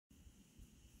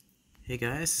Hey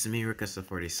guys, this is me,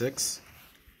 Rickus46,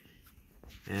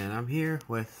 and I'm here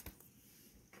with,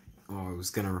 I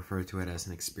was gonna refer to it as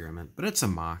an experiment, but it's a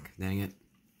mock, dang it.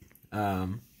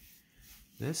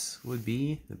 This would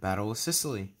be the Battle of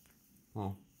Sicily.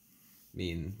 Well, I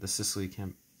mean, the Sicily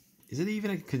is it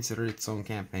even considered its own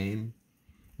campaign?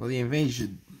 Well, the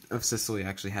invasion of Sicily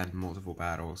actually had multiple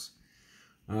battles.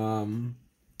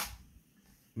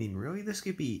 I mean, really, this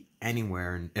could be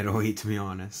anywhere in Italy, to be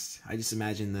honest. I just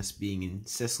imagine this being in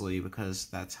Sicily because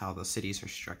that's how the cities are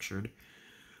structured.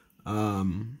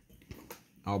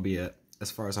 Albeit,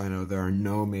 as far as I know, there are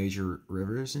no major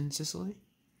rivers in Sicily.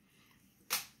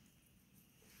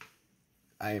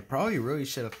 I probably really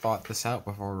should have thought this out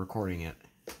before recording it,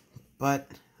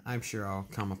 but I'm sure I'll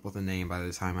come up with a name by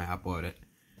the time I upload it.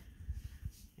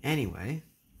 Anyway,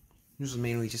 this was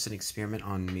mainly just an experiment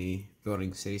on me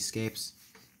building cityscapes.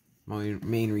 My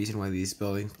main reason why these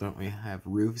buildings don't really have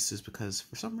roofs is because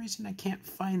for some reason I can't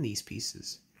find these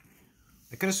pieces.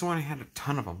 I could have sworn I had a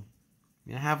ton of them. I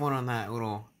mean, I have one on that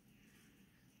little,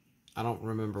 I don't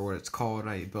remember what it's called.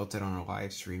 I built it on a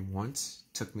live stream once.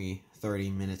 It took me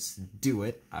 30 minutes to do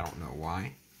it. I don't know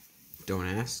why. Don't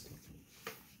ask.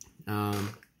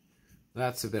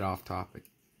 That's a bit off topic.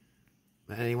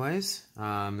 But anyways,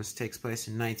 this takes place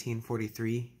in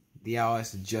 1943. The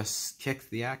Allies just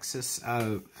kicked the Axis out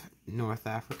of North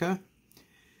Africa,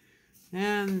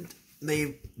 and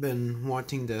they've been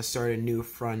wanting to start a new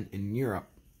front in Europe,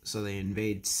 so they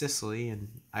invade Sicily, and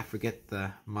I forget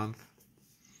the month.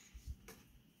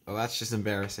 Well, that's just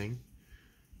embarrassing.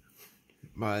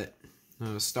 But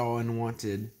Stalin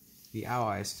wanted the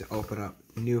Allies to open up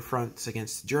new fronts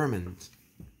against the Germans.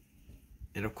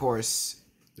 And of course,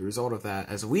 the result of that,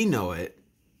 as we know it,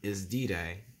 is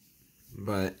D-Day.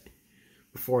 But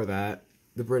before that,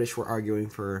 the British were arguing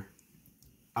for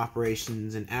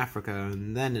operations in Africa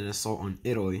and then an assault on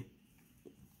Italy.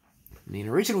 I mean,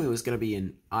 originally it was going to be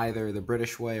in either the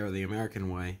British way or the American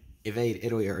way. Evade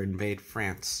Italy or invade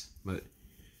France. But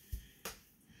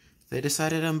they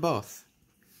decided on both.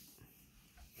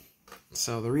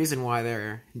 So the reason why there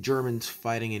are Germans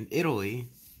fighting in Italy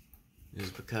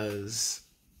is because,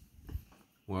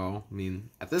 well, I mean,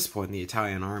 at this point the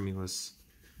Italian army was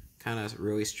kind of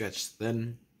really stretched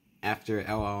thin after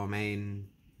El Alamein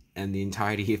and the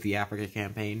entirety of the Africa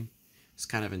campaign was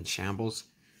kind of in shambles.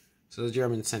 So the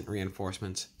Germans sent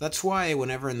reinforcements. That's why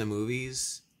whenever in the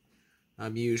movies, you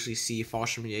usually see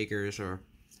Fallschirmjägers or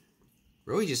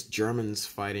really just Germans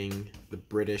fighting the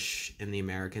British and the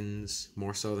Americans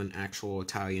more so than actual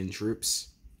Italian troops.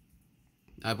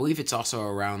 I believe it's also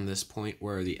around this point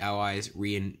where the Allies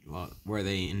where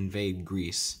they invade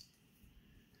Greece.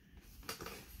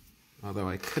 Although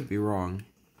I could be wrong.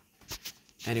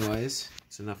 Anyways,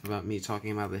 it's enough about me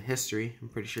talking about the history. I'm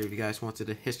pretty sure if you guys wanted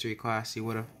a history class, you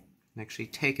would have actually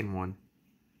taken one.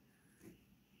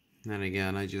 And then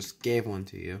again, I just gave one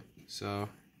to you. So,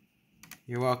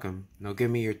 you're welcome. Now give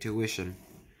me your tuition.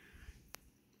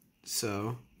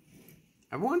 So,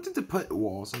 I wanted to put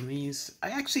walls on these. I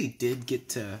actually did get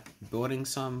to building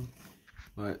some,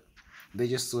 but they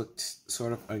just looked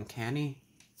sort of uncanny.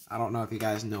 I don't know if you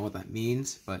guys know what that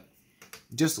means, but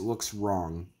it just looks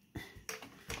wrong.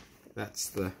 That's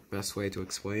the best way to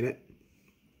explain it.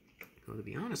 Well, to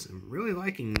be honest, I'm really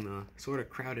liking the sort of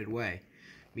crowded way.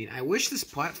 I mean, I wish this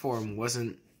platform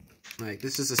wasn't, like,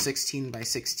 this is a 16 by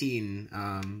 16,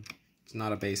 it's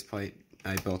not a base plate,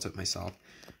 I built it myself.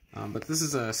 But this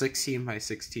is a 16 by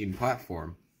 16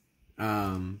 platform.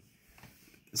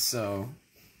 So,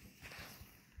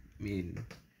 I mean,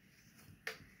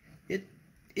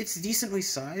 it's decently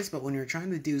sized, but when you're trying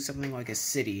to do something like a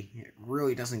city, it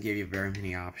really doesn't give you very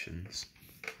many options.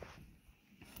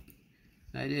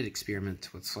 I did experiment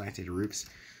with slanted roofs.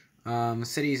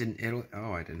 Cities in Italy...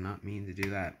 Oh, I did not mean to do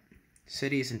that.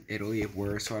 Cities in Italy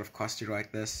were sort of clustered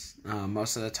like this.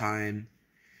 Most of the time,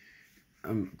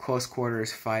 close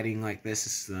quarters fighting like this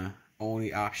is the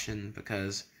only option,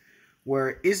 because where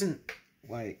it isn't,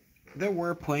 like, there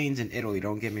were plains in Italy,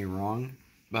 don't get me wrong,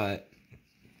 but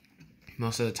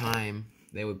most of the time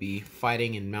they would be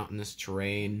fighting in mountainous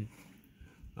terrain,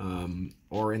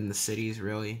 or in the cities,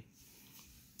 really.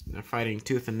 They're fighting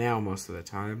tooth and nail most of the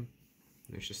time.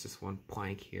 There's just this one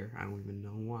plank here, I don't even know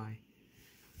why.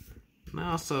 And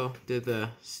I also did the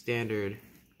standard,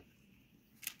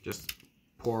 just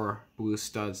pour blue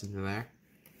studs into there.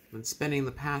 I've been spending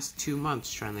the past 2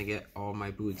 months trying to get all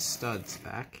my blue studs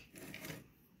back.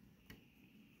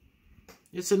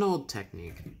 It's an old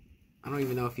technique. I don't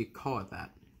even know if you'd call it that.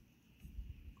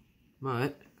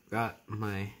 But, got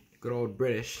my good old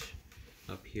British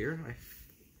up here.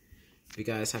 If you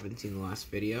guys haven't seen the last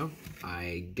video,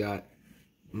 I got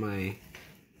Is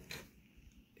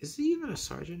he even a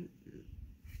sergeant?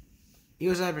 He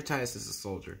was advertised as a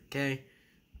soldier, okay?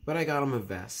 But I got him a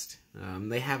vest.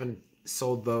 They haven't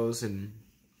sold those in,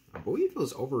 I believe it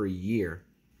was over a year.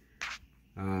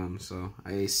 So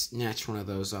I snatched one of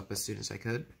those up as soon as I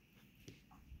could.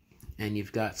 And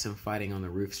you've got some fighting on the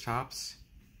rooftops.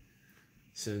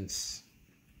 Since,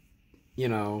 you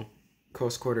know,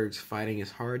 close quarters fighting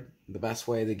is hard, the best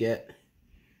way to get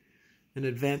an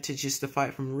advantage is to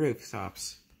fight from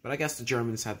rooftops. But I guess the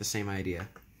Germans had the same idea.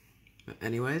 But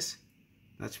anyways,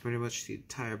 that's pretty much the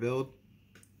entire build.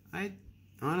 I'd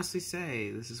honestly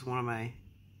say this is one of my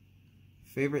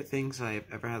favorite things I've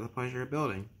ever had the pleasure of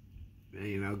building.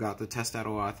 You know, got to test out a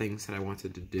lot of things that I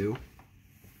wanted to do.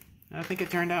 And I think it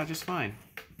turned out just fine.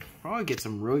 Probably get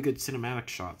some really good cinematic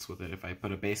shots with it if I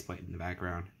put a base plate in the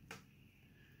background.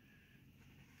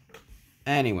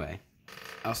 Anyway,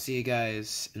 I'll see you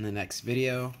guys in the next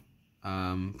video.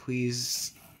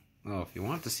 Please, well, if you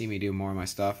want to see me do more of my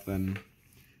stuff, then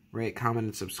rate, comment,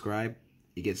 and subscribe.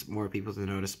 It gets more people to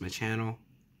notice my channel.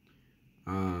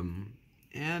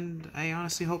 And I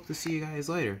honestly hope to see you guys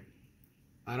later.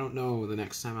 I don't know the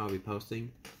next time I'll be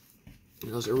posting.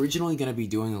 I was originally going to be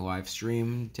doing a live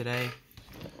stream today.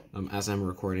 As I'm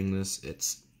recording this,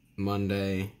 it's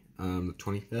Monday, the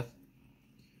 25th.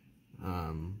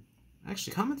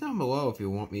 Actually, comment down below if you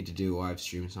want me to do live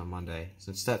streams on Monday,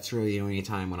 since that's really the only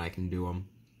time when I can do them.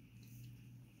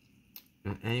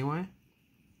 Anyway,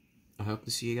 I hope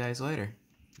to see you guys later.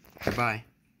 Goodbye.